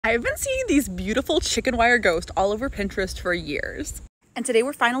I've been seeing these beautiful chicken wire ghosts all over Pinterest for years. And today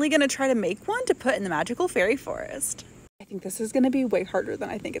we're finally gonna try to make one to put in the magical fairy forest. I think this is gonna be way harder than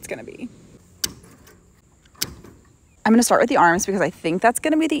I think it's gonna be. I'm gonna start with the arms because I think that's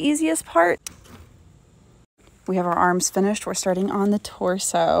gonna be the easiest part. We have our arms finished. We're starting on the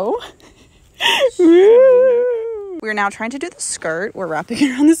torso. We're now trying to do the skirt. We're wrapping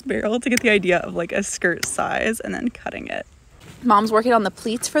it around this barrel to get the idea of like a skirt size and then cutting it. Mom's working on the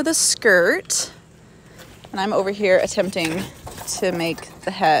pleats for the skirt. And I'm over here attempting to make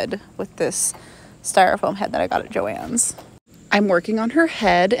the head with this styrofoam head that I got at Joann's. I'm working on her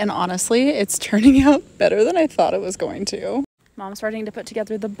head, and honestly, it's turning out better than I thought it was going to. Mom's starting to put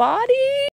together the body.